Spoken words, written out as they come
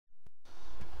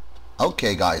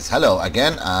Okay guys, hello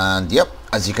again, and yep,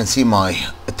 as you can see my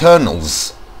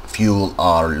Eternals fuel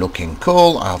are looking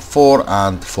cool. I have 4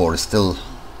 and 4 is still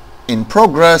in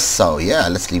progress, so yeah,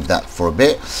 let's leave that for a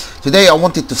bit. Today I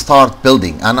wanted to start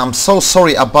building, and I'm so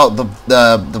sorry about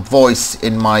the voice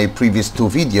in my previous 2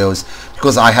 videos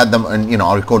because I had them and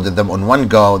I recorded them on one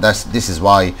go. This is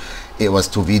why it was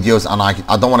 2 videos, and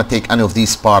I don't want to take any of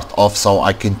these part off, so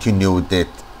I continued it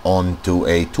on to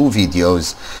 2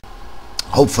 videos.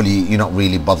 Hopefully you're not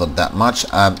really bothered that much.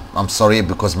 I'm sorry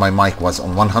because my mic was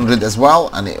on 100 as well,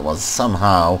 and it was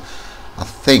somehow, I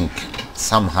think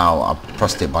somehow I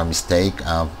pressed it by mistake.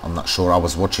 I'm not sure. I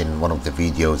was watching one of the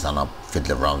videos and I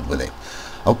fiddled around with it.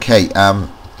 Okay,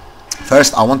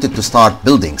 first I wanted to start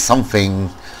building something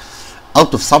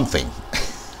out of something.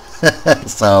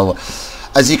 So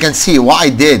as you can see, what I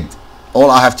did,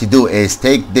 all I have to do is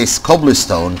take this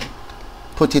cobblestone,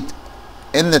 put it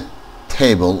in the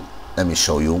table. Let me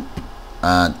show you,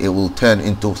 and it will turn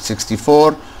into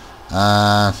 64.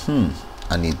 I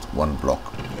need 1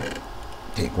 block.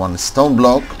 Take 1 stone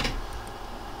block,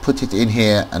 put it in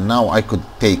here, and now I could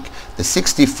take the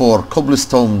 64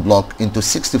 cobblestone block into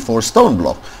 64 stone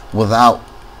block without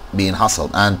being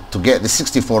hustled. And to get the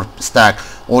 64 stack,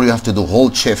 all you have to do,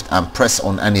 hold shift and press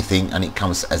on anything, and it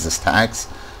comes as a stacks.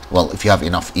 Well, if you have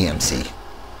enough EMC.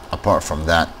 Apart from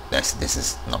that, this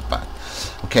is not bad.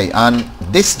 Okay, and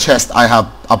this chest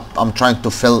I'm trying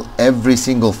to fill every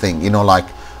single thing, like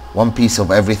 1 piece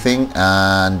of everything,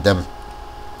 and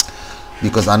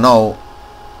because I know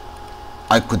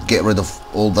I could get rid of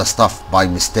all the stuff by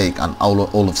mistake, and all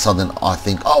of a sudden I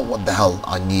think, oh, what the hell,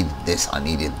 I need this, I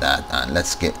needed that. And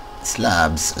let's get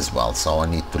slabs as well, so I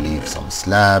need to leave some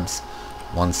slabs.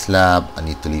 1 slab, I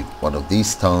need to leave 1 of these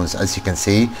stones, as you can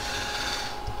see.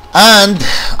 And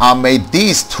I made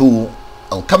these 2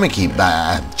 alchemy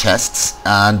chests,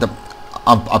 and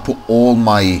I put all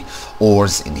my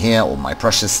ores in here, all my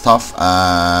precious stuff,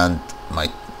 and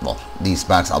these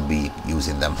bags I'll be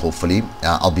using them. Hopefully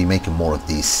I'll be making more of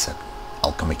these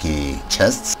alchemy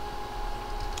chests.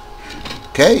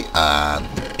 Okay,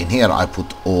 in here I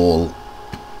put all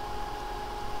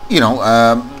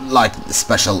like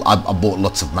special. I bought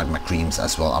lots of magma creams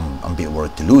as well. I'm a bit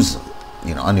worried to lose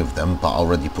any of them, but I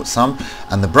already put some.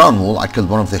 And the brown wool, I killed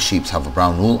one of the sheep, have a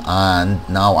brown wool, and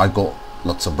now I got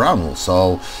lots of brown wool,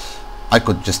 so I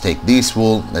could just take this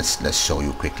wool. Let's show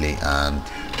you quickly and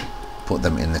put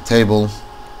them in the table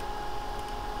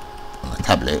on the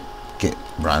tablet, get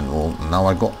brown wool, and now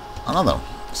I got another.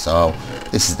 So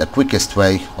this is the quickest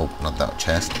way. Oh, not that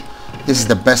chest. This is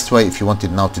the best way if you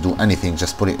wanted now to do anything,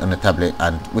 just put it on the tablet,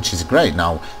 and which is great.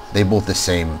 Now they both the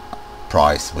same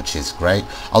price, which is great.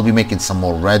 I'll be making some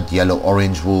more red, yellow,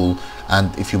 orange wool,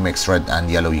 and if you mix red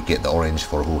and yellow, you get the orange.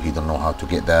 For who he don't know how to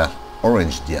get the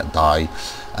orange dye,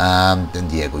 then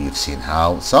Diego, you've seen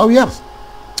how. So yeah,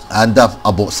 and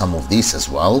I bought some of these as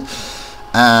well,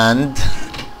 and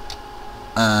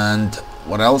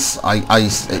what else?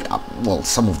 Well,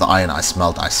 some of the iron I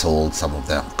smelt, I sold. Some of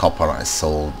the copper I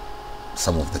sold.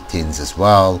 Some of the tins as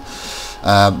well.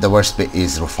 The worst bit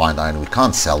is refined iron. We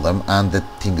can't sell them, and the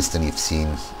tungsten, you've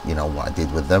seen what I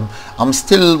did with them. I'm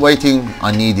still waiting.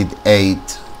 I needed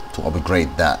 8 to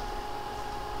upgrade that,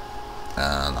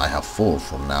 and I have 4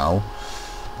 for now.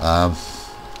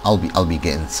 I'll be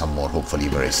getting some more hopefully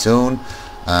very soon,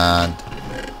 and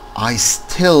I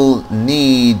still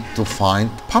need to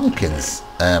find pumpkins.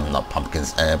 Not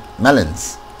pumpkins,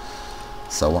 melons.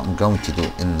 So what I'm going to do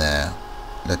in there,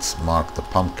 let's mark the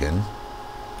pumpkin.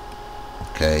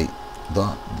 Okay,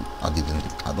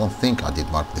 I don't think I did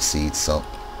mark the seeds, so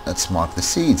let's mark the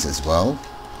seeds as well.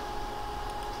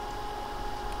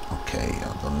 Okay,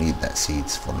 I don't need that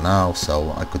seeds for now,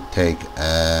 so I could take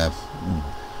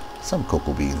some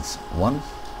cocoa beans, 1,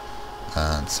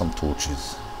 and some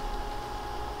torches,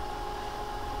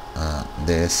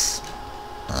 this,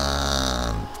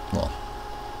 and well,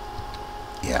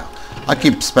 yeah, I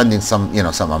keep spending some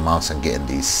some amounts and getting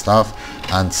these stuff,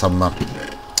 and some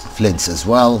flints as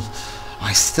well.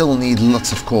 I still need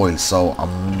lots of coil, so I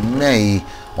may,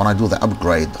 when I do the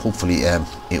upgrade, hopefully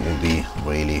it will be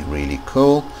really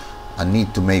cool. I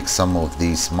need to make some of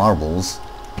these marbles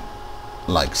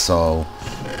like so,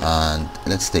 and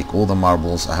let's take all the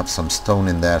marbles. I have some stone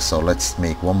in there, so let's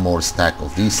make 1 more stack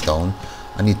of these stone.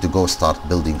 I need to go start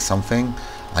building something.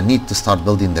 I need to start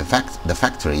building the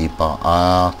factory, but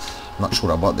I'm not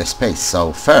sure about the space.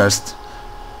 So first,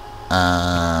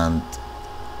 and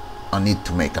I need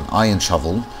to make an iron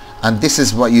shovel, and this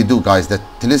is what you do, guys. The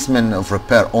talisman of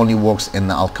repair only works in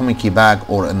the alchemy bag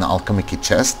or in the alchemy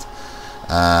chest,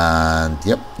 and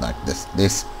yep, like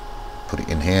this put it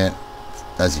in here.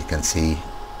 As you can see,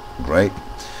 Great.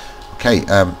 Okay,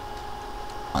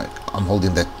 I'm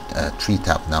holding the tree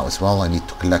tab now as well. I need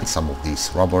to collect some of these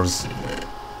rubbers,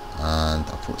 and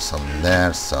I'll put some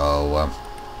there. So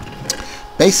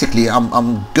basically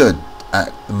I'm good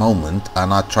at the moment,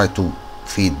 and I try to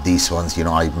feed these ones. You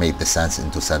know, I made the sands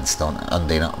into sandstone, and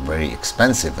they're not very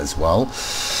expensive as well.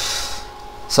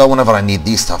 So whenever I need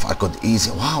these stuff, I could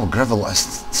easily... Wow, gravel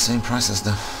is the same price as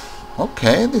the...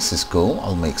 Okay, this is cool.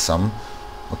 I'll make some.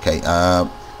 Okay,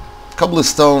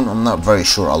 cobblestone, I'm not very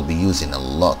sure I'll be using a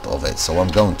lot of it, so I'm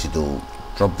going to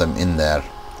drop them in there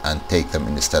and take them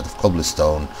instead of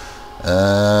cobblestone.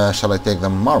 Shall I take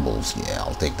them marbles? Yeah,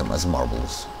 I'll take them as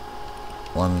marbles.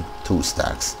 1, 2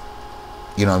 stacks.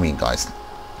 You know what I mean, guys?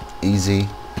 Easy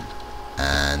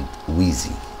and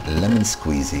wheezy, lemon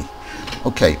squeezy.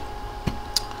 Okay,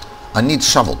 I need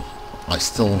shovel. I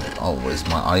still... Oh, where's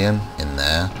my iron? In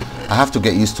there. I have to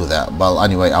get used to that. Well,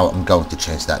 anyway, I'm going to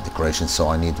change that decoration. So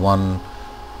I need 1,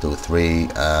 2, 3.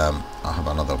 I have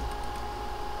another.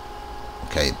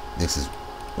 Okay, this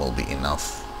will be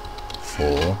enough.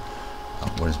 4.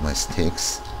 Where's my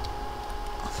sticks?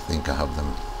 I think I have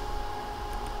them.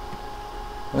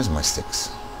 Where's my sticks?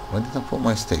 Where did I put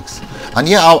my sticks? And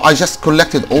yeah, I just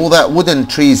collected all that wooden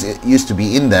trees. It used to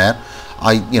be in there.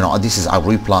 I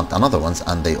replant another ones,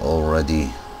 and they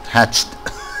already hatched.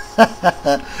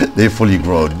 They're fully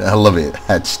grown. I love it,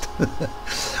 hatched.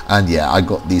 And yeah, I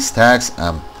got these stacks,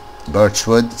 birch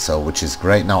wood, so which is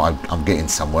great. Now I'm getting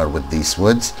somewhere with these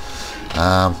woods.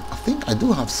 I think I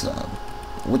do have some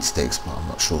wood sticks, but I'm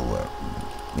not sure where.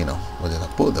 You know, where did I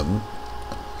put them?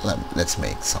 Let's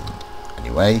make some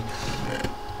anyway.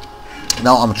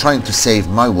 Now I'm trying to save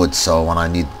my wood, so when I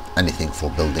need anything for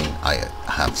building, I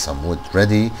have some wood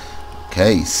ready.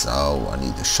 Okay, so I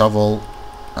need the shovel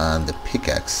and the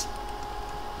pickaxe,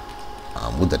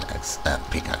 wooden axe,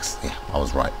 pickaxe. Yeah, I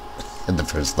was right the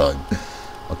first time.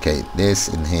 Okay, this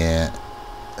in here,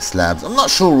 slabs. I'm not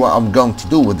sure what I'm going to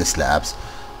do with the slabs,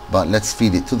 but let's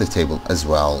feed it to the table as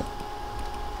well.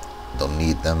 Don't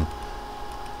need them.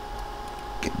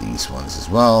 Get these ones as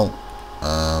well.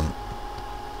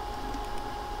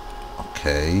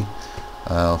 Okay.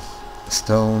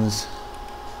 Stones.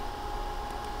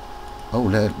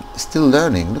 Oh, still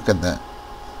learning. Look at that.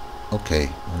 Okay,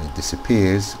 when it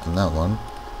disappears on that one,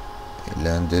 I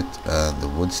learned it. The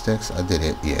wood sticks, I did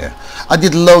it. Yeah, I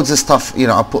did loads of stuff. You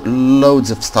know, I put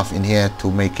loads of stuff in here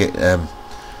to make it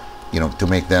you know, to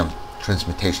make the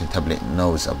transmutation tablet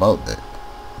knows about it.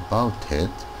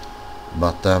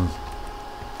 But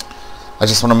I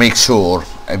just want to make sure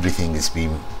everything is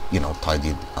being, you know,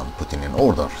 tidied and put in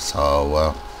order.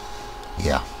 So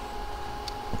yeah.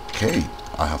 Okay,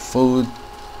 I have food.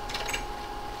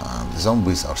 The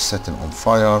zombies are setting on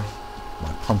fire.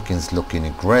 My pumpkin's looking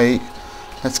great.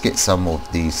 Let's get some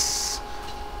of these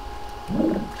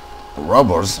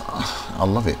rubbers. I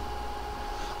love it.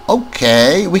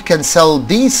 Okay, we can sell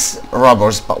these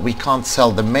rubbers, but we can't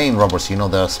sell the main rubbers, you know,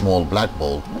 the small black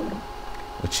ball,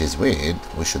 which is weird.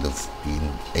 We should have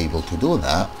been able to do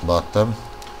that, but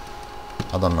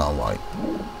I don't know why.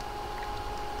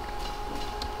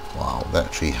 Wow,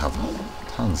 that tree have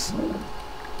tons.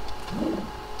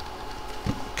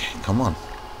 Okay, come on.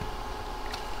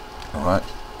 Alright,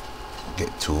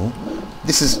 get 2.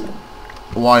 This is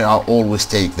why I always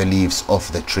take the leaves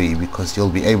off the tree, because you'll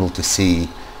be able to see.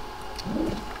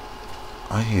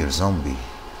 I hear zombie.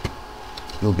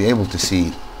 You'll be able to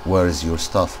see where is your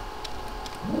stuff.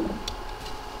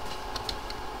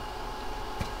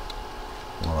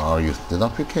 Where are you? Did I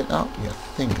pick it up? Yeah, I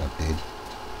think I did.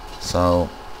 So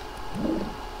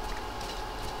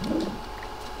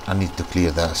I need to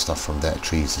clear that stuff from that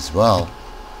trees as well.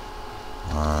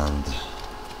 And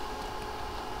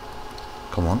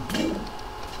come on.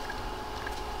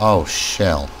 Oh,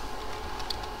 shell.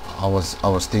 I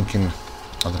was thinking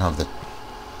I don't have the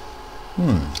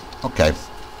okay.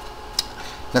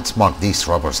 Let's mark these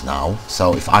rubbers now,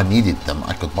 so if I needed them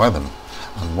I could buy them.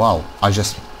 And wow, I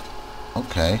just...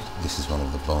 Okay, this is one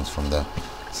of the bones from the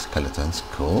skeletons.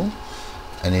 Cool.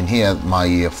 And in here,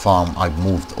 my farm, I've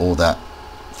moved all that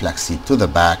flaxseed to the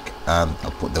back, and I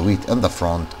put the wheat in the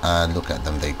front, and look at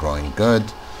them, they're growing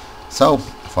good. So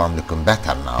farm looking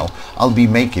better now. I'll be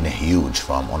making a huge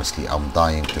farm, honestly. I'm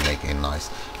dying to make it nice.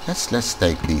 Let's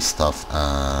take these stuff,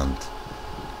 and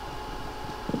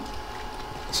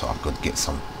so I could get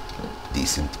some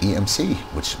decent EMC,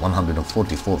 which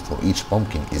 144 for each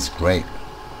pumpkin is great.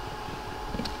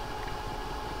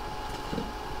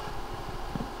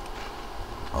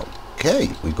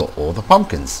 Okay, we got all the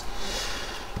pumpkins.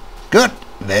 Good,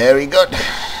 very good.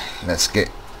 Let's get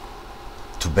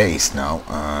to base now,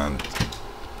 and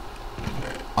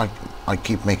I I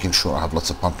keep making sure I have lots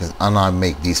of pumpkins, and I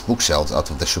make these bookshelves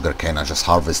out of the sugar cane. I just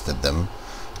harvested them,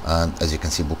 and as you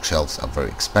can see, bookshelves are very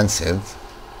expensive.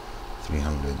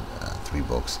 303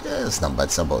 books. Yeah, it's not bad.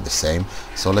 It's about the same.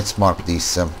 So let's mark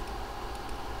these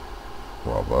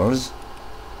rubbers.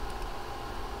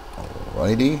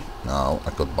 Alrighty, now I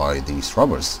could buy these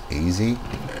rubbers. Easy,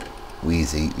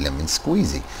 wheezy, lemon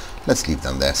squeezy. Let's leave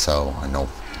them there so I know.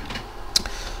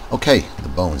 Okay, the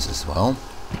bones as well.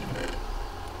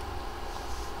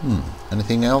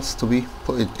 Anything else to be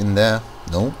put it in there?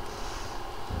 No.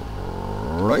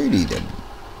 Alrighty then.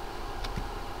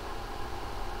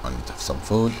 I need to have some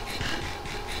food.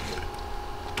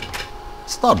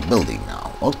 Start building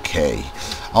now. Okay,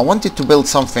 I wanted to build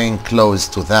something close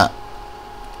to that,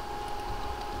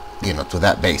 you know, to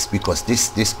that base, because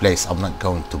this place I'm not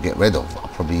going to get rid of. I'll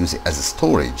probably use it as a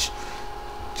storage,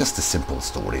 just a simple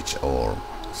storage or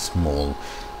small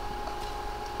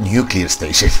nuclear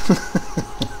station.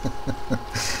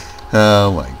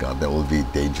 Oh my god, that will be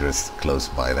dangerous close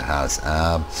by the house.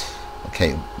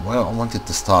 Okay, well, I wanted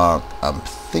to start, I'm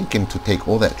thinking to take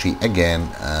all that tree again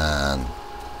and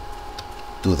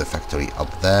do the factory up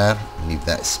there, leave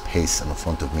that space in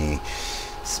front of me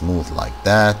smooth like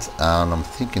that, and I'm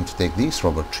thinking to take these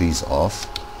rubber trees off.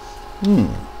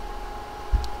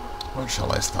 Where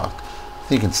shall I start?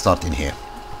 Thinking to start in here.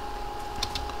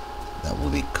 That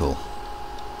will be cool.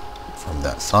 From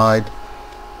that side,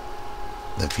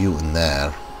 the view in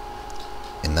there,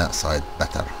 in that side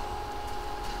better,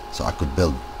 so I could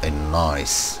build a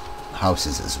nice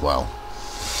houses as well.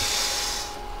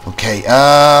 Okay,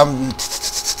 I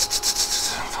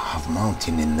have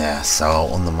mountain in there, so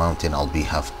on the mountain I'll be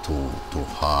have to do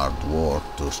hard work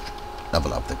to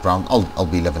level up the ground. I'll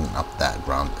be leveling up that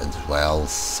ground as well.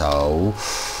 So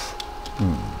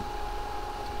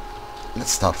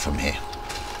let's start from here.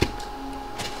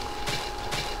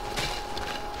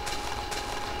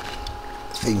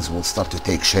 Things will start to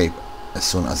take shape as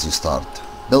soon as you start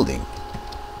building.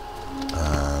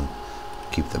 And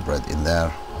keep the bread in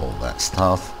there, all that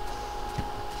stuff.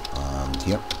 And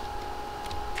yep,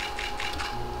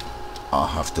 I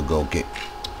have to go get,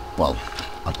 well,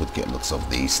 I could get lots of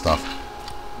these stuff.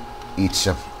 Each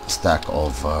stack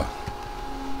of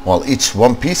well, each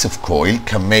one piece of coal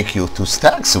can make you 2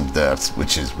 stacks of dirt,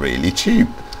 which is really cheap.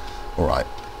 Alright,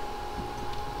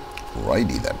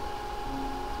 righty then.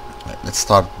 Right, let's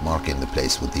start marking the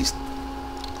place with these.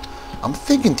 I'm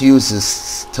thinking to use the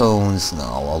stones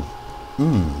now.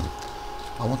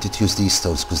 I wanted to use these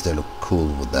stones because they look cool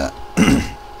with that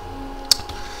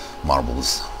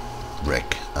marbles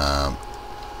brick.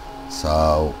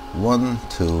 So 1,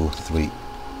 2, 3.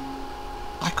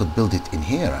 I could build it in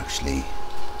here actually.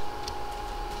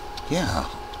 Yeah,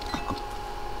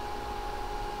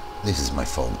 this is my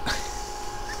phone.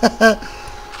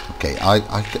 Okay,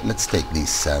 let's take these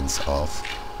sands off,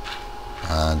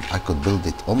 and I could build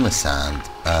it on the sand,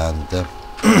 and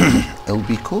it'll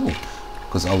be cool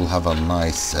because I will have a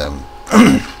nice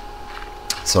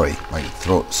sorry, my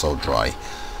throat's so dry.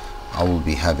 I will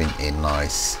be having a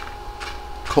nice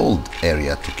cold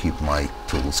area to keep my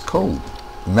tools cold.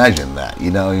 Imagine that, you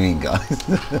know what I mean, guys?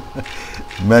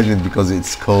 Imagine, because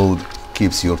it's cold,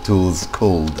 keeps your tools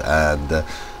cold, and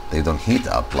they don't heat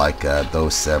up like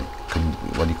those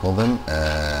what do you call them?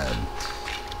 I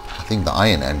think the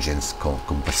iron engines,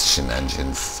 combustion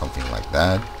engines, something like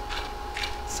that.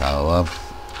 So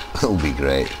it'll be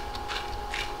great.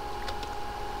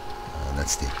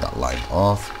 Let's take that line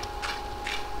off,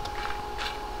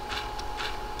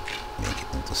 make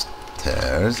it into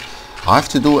stairs. I have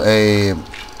to do a,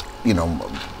 you know,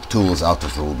 tools out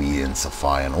of ruby and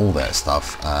sapphire and all that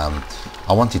stuff.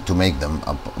 I wanted to make them,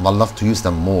 I'd love to use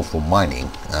them more for mining,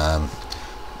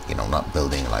 you know, not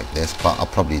building like this, but I'll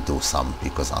probably do some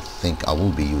because I think I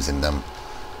will be using them.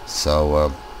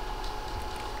 So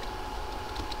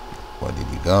where did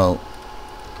you go?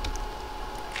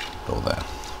 Go there.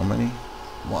 How many?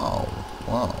 Wow,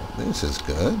 wow, this is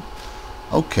good.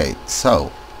 Okay,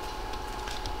 so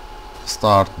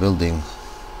start building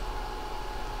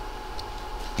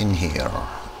in here.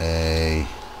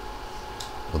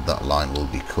 With that line will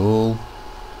be cool.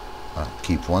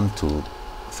 Keep 1, 2,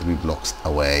 3 blocks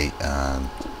away, and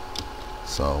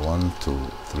so 1, 2,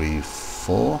 3,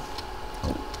 4.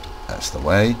 Oh, that's the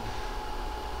way.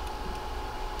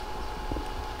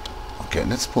 Okay,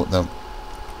 let's put the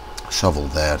shovel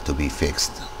there to be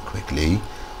fixed quickly,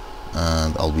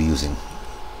 and I'll be using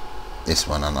this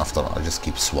one, and after I'll just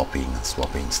keep swapping and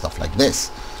swapping stuff like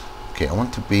this. Okay, I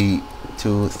want to be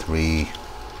 2, 3.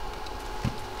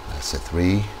 That's a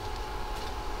 3.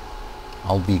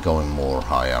 I'll be going more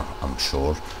higher, I'm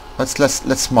sure.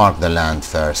 let's mark the land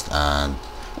first, and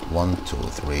 1 2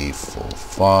 3 4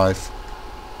 5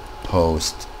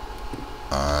 post,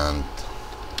 and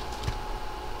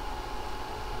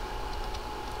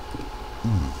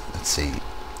let's see,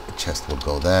 a chest will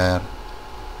go there,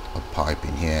 a pipe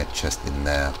in here, chest in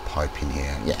there, pipe in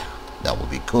here. Yeah, that would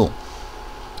be cool.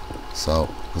 So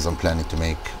because I'm planning to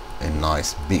make a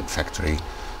nice big factory,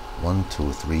 1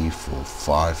 2 3 4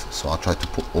 5, so I'll try to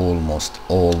put almost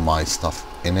all my stuff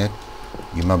in it.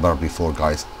 You remember before,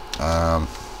 guys, I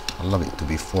love it to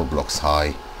be 4 blocks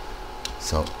high.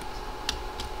 So,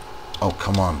 oh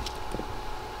come on,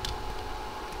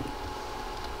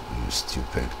 you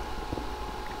stupid.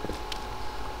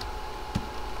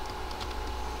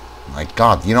 My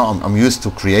god, you know, I'm used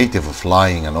to creative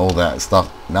flying and all that stuff.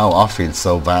 Now I feel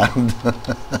so bad.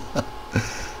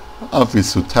 I feel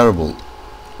so terrible.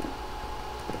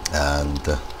 And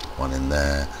one in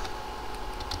there.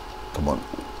 Come on.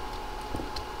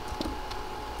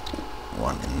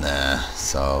 One in there.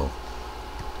 So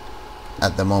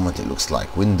at the moment it looks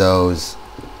like windows.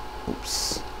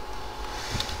 Oops.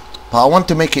 But I want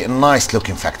to make it a nice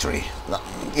looking factory.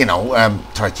 You know,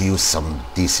 try to use some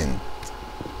decent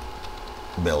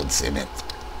builds in it.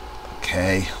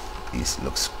 Okay, this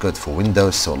looks good for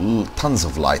windows, so tons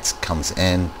of lights comes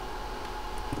in.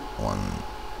 1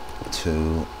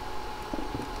 2,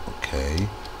 okay,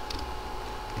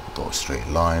 go straight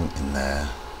line in there.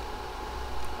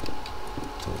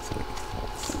 2 3 4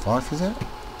 5, is it?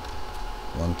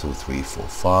 1 2 3 4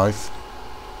 5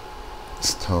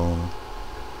 stone,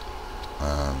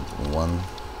 and 1,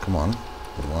 come on,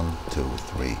 1 2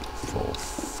 3 4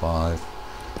 5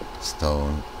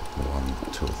 stone, 1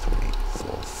 2 3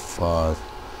 4 5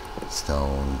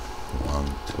 stone, 1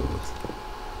 2,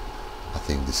 I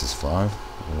think this is 5,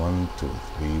 1 2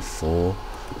 3 4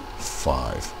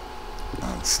 5,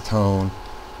 and stone.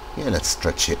 Yeah, let's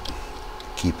stretch it,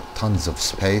 keep tons of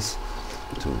space.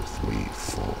 2 3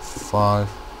 4 5.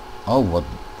 Oh, what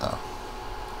the,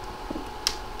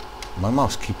 my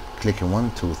mouse keep clicking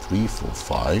 1 2 3 4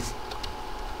 5.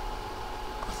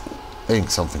 I think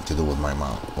something to do with my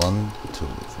mouse. 1 2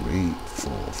 3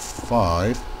 4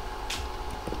 5.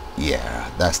 Yeah,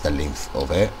 that's the length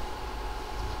of it.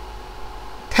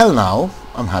 Till now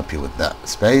I'm happy with that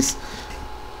space,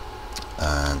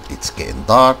 and it's getting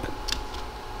dark.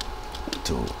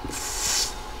 2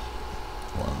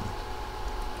 1,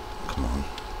 come on,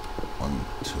 1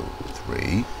 2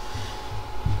 3.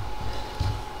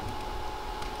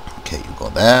 Okay, you go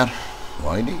there,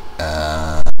 righty.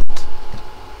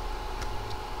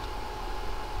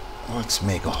 Let's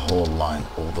make a whole line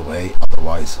all the way,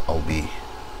 otherwise I'll be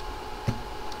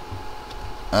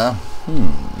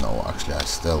no, actually I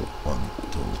still 1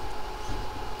 2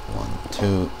 1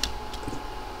 2.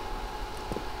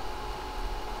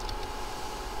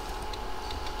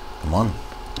 Come on,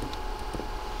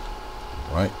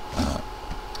 right.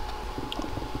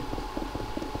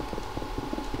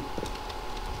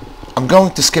 I'm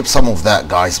going to skip some of that,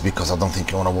 guys, because I don't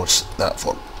think you want to watch that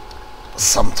for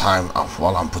some time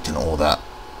while I'm putting all that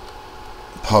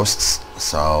posts.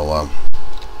 So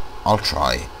I'll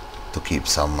try to keep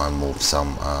some and move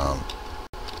some.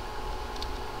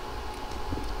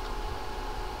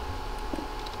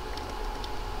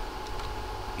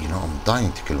 You know, I'm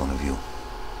dying to kill one of you.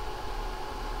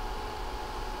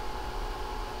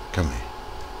 Come here.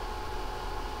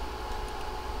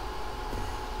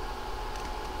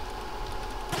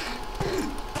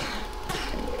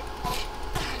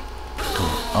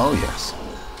 Oh yes,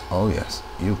 oh yes,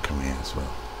 you come here as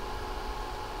well.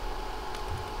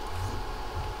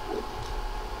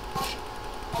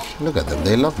 Look at them,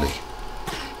 they're lovely.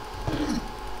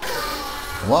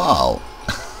 Wow.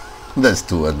 There's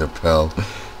 2 under pearl.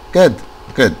 Good,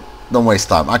 good, don't waste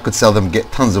time. I could sell them,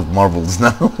 get tons of marbles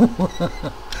now.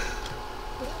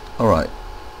 Alright,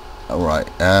 alright,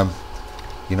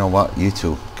 you know what, you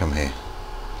two, come here.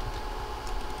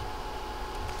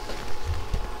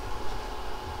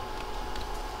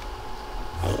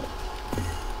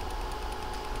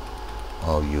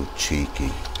 Oh, you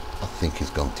cheeky. I think he's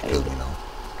going to kill me now.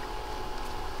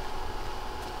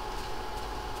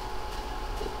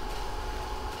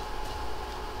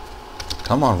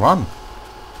 Come on, run.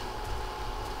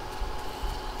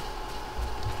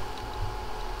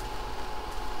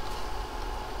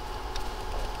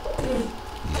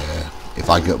 Yeah, if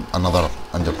I get another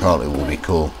under pearl, it will be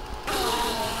cool.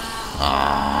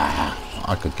 Ah,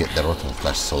 I could get the rotten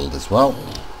flesh sold as well.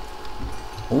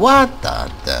 What the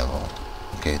devil?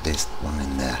 Okay, there's one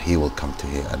in there. He will come to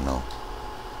here, I know.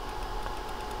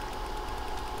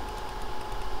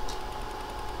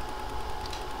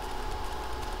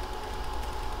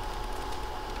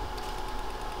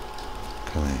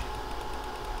 Come here.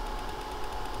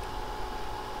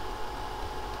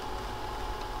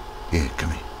 Yeah,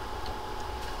 come here.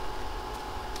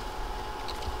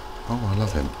 Oh, I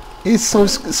love him. He's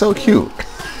so cute.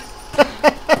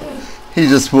 He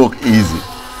just walk easy.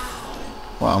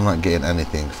 Well, I'm not getting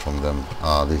anything from them.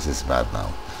 Oh, this is bad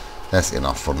now. That's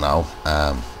enough for now.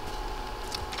 I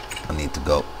need to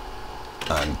go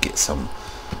and get some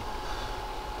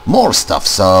more stuff.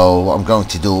 So what I'm going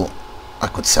to do, I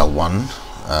could sell one.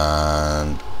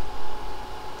 And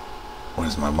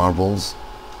where's my marbles?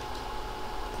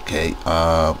 Okay.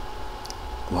 Wow,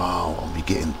 I'll be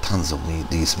getting tons of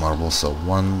these marbles. So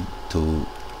 1, 2,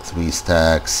 3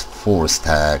 stacks, 4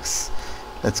 stacks.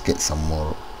 Let's get some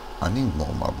more. I need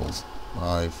more marbles.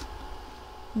 5.